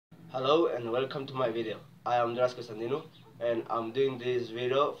Hello and welcome to my video. I am Constantino and I'm doing this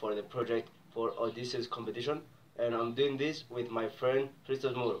video for the project for Odysseus competition, and I'm doing this with my friend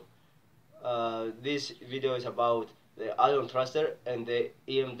Christos Muro. This video is about the ion thruster and the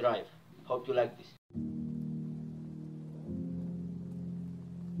EM drive. Hope you like this.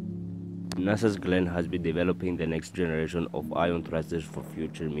 NASA's Glenn has been developing the next generation of ion thrusters for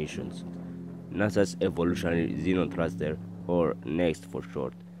future missions. NASA's Evolutionary Xenon Thruster, or NEXT for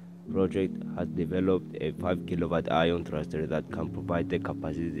short, project has developed a 5 kW ion thruster that can provide the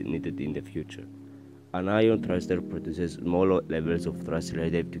capacity needed in the future. An ion thruster produces smaller levels of thrust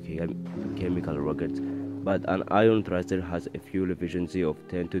relative to chemical rockets, but an ion thruster has a fuel efficiency of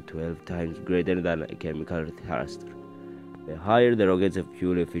 10 to 12 times greater than a chemical thruster. The higher the rocket's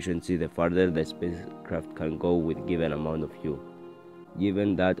fuel efficiency, the farther the spacecraft can go with given amount of fuel.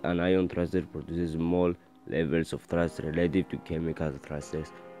 Given that an ion thruster produces small levels of thrust relative to chemical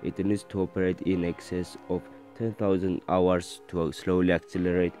thrusters, it needs to operate in excess of 10,000 hours to slowly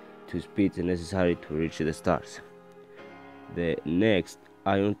accelerate to speeds necessary to reach the stars. The next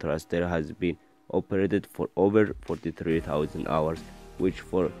ion thruster has been operated for over 43,000 hours, which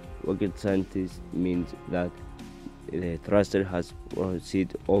for rocket scientists means that the thruster has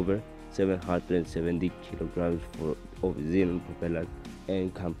proceeded over 770 kilograms of xenon propellant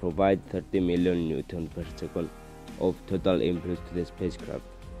and can provide 30 million newtons per second of total impulse to the spacecraft.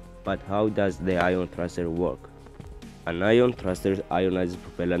 But how does the ion thruster work? An ion thruster ionizes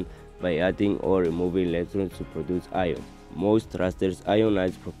propellant by adding or removing electrons to produce ions. Most thrusters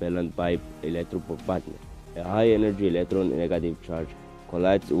ionize propellant by electrobombardment. A high-energy electron negative charge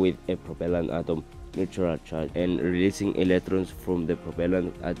collides with a propellant atom neutral charge and releasing electrons from the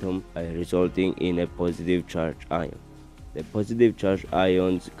propellant atom, resulting in a positive charge ion. The positive charge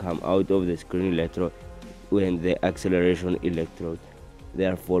ions come out of the screen electrode when the acceleration electrode,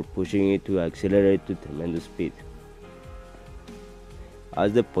 therefore pushing it to accelerate to tremendous speed.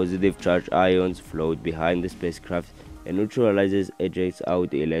 As the positive charge ions float behind the spacecraft, a neutralizer ejects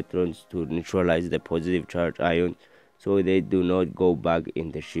out the electrons to neutralize the positive charge ions so they do not go back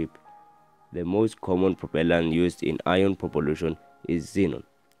in the ship. The most common propellant used in ion propulsion is xenon,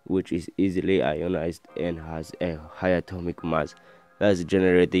 which is easily ionized and has a high atomic mass, thus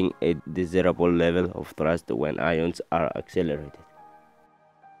generating a desirable level of thrust when ions are accelerated.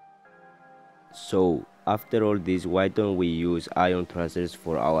 So, after all this, why don't we use ion thrusters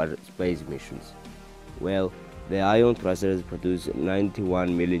for our space missions? Well, the ion thrusters produce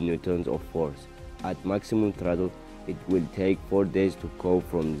 91 millinewtons of force. At maximum throttle, it will take 4 days to go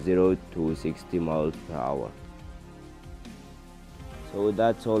from 0 to 60 miles per hour. So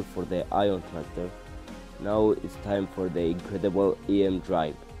that's all for the ion thruster. Now it's time for the incredible EM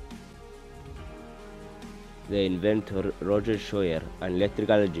drive. The inventor Roger Scheuer, an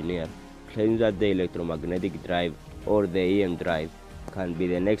electrical engineer, claims that the electromagnetic drive, or the EM drive, can be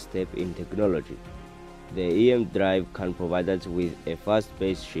the next step in technology. The EM drive can provide us with a fast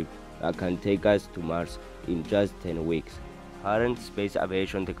spaceship that can take us to Mars in just 10 weeks. Current space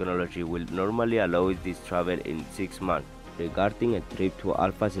aviation technology will normally allow this travel in 6 months. Regarding a trip to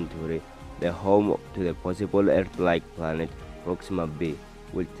Alpha Centauri, the home to the possible Earth-like planet Proxima b,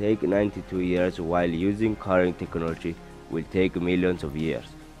 will take 92 years, while using current technology will take millions of years.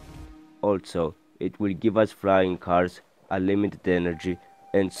 Also, it will give us flying cars, unlimited energy,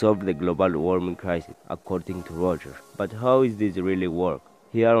 and solve the global warming crisis, according to Roger. But how does this really work?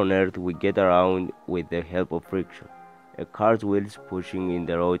 Here on Earth, we get around with the help of friction, a car's wheels pushing in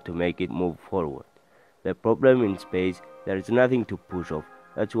the road to make it move forward. The problem in space, there is nothing to push off.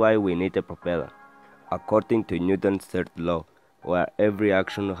 That's why we need a propeller. According to Newton's third law, where every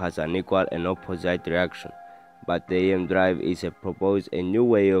action has an equal and opposite reaction. But the EM drive is proposed a new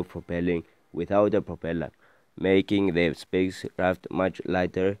way of propelling without a propeller, making the spacecraft much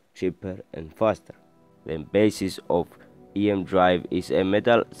lighter, cheaper, and faster. The basis of EM drive is a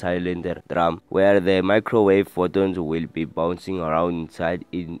metal cylinder drum where the microwave photons will be bouncing around inside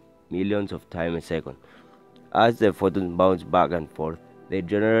in millions of times a second. As the photons bounce back and forth, they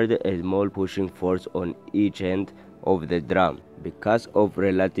generate a small pushing force on each end of the drum. Because of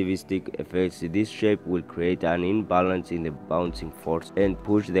relativistic effects, this shape will create an imbalance in the bouncing force and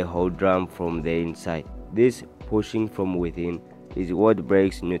push the whole drum from the inside. This pushing from within is what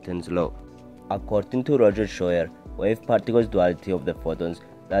breaks Newton's law. According to Roger Scheuer, wave-particles duality of the photons,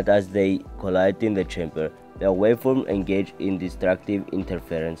 that as they collide in the chamber, their waveform engage in destructive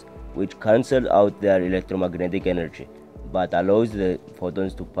interference, which cancels out their electromagnetic energy, but allows the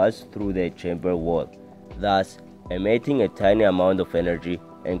photons to pass through the chamber wall, thus emitting a tiny amount of energy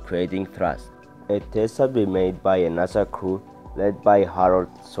and creating thrust. A test has been made by a NASA crew led by Harold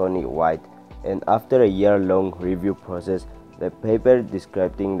Sonny White, and after a year-long review process, the paper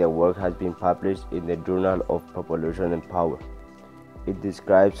describing the work has been published in the Journal of Propulsion and Power. It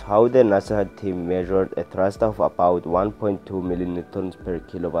describes how the NASA team measured a thrust of about 1.2 millinewtons per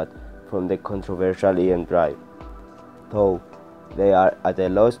kilowatt from the controversial EM drive, though they are at a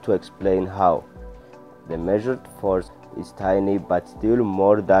loss to explain how. The measured force is tiny but still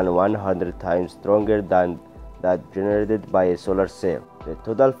more than 100 times stronger than that generated by a solar cell. The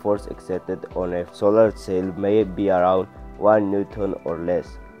total force exerted on a solar cell may be around 1 newton or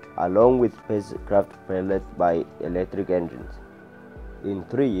less, along with spacecraft propelled by electric engines. In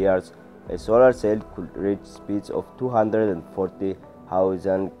 3 years, a solar cell could reach speeds of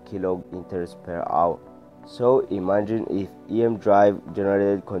 240,000 kilometers per hour. So imagine if EM drive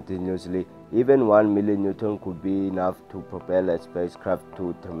generated continuously, even 1 millinewton could be enough to propel a spacecraft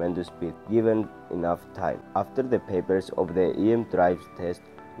to tremendous speed, given enough time. After the papers of the EM drive test,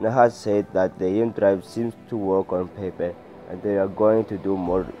 NASA said that the EM drive seems to work on paper, and they are going to do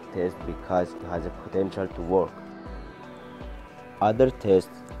more tests because it has a potential to work. Other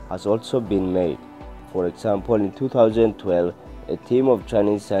tests has also been made. For example, in 2012, a team of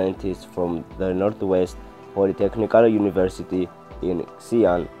Chinese scientists from the Northwest Polytechnical University in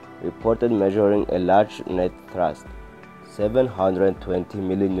Xi'an reported measuring a large net thrust, 720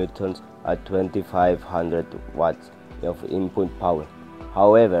 millinewtons at 2500 watts of input power.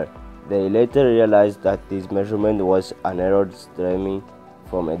 However, they later realized that this measurement was an error stemming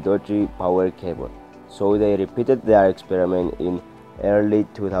from a dodgy power cable, so they repeated their experiment in early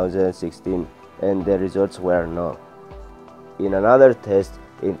 2016 and the results were null. In another test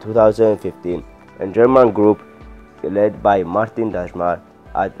in 2015, a German group led by Martin Dashmar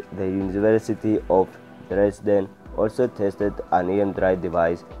at the University of Dresden also tested an EM drive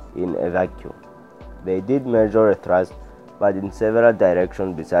device in a vacuum. They did measure a thrust, but in several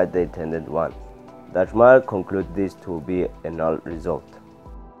directions besides the intended one. Dashmar concluded this to be a null result.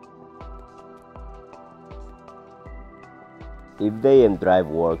 If the EM drive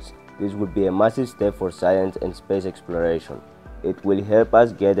works, this would be a massive step for science and space exploration. It will help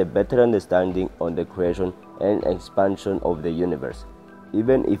us get a better understanding on the creation and expansion of the universe.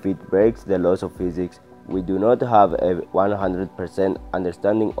 Even if it breaks the laws of physics, we do not have a 100%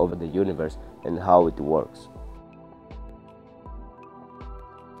 understanding of the universe and how it works.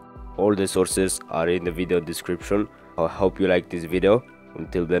 All the sources are in the video description. I hope you like this video.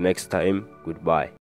 Until the next time, goodbye.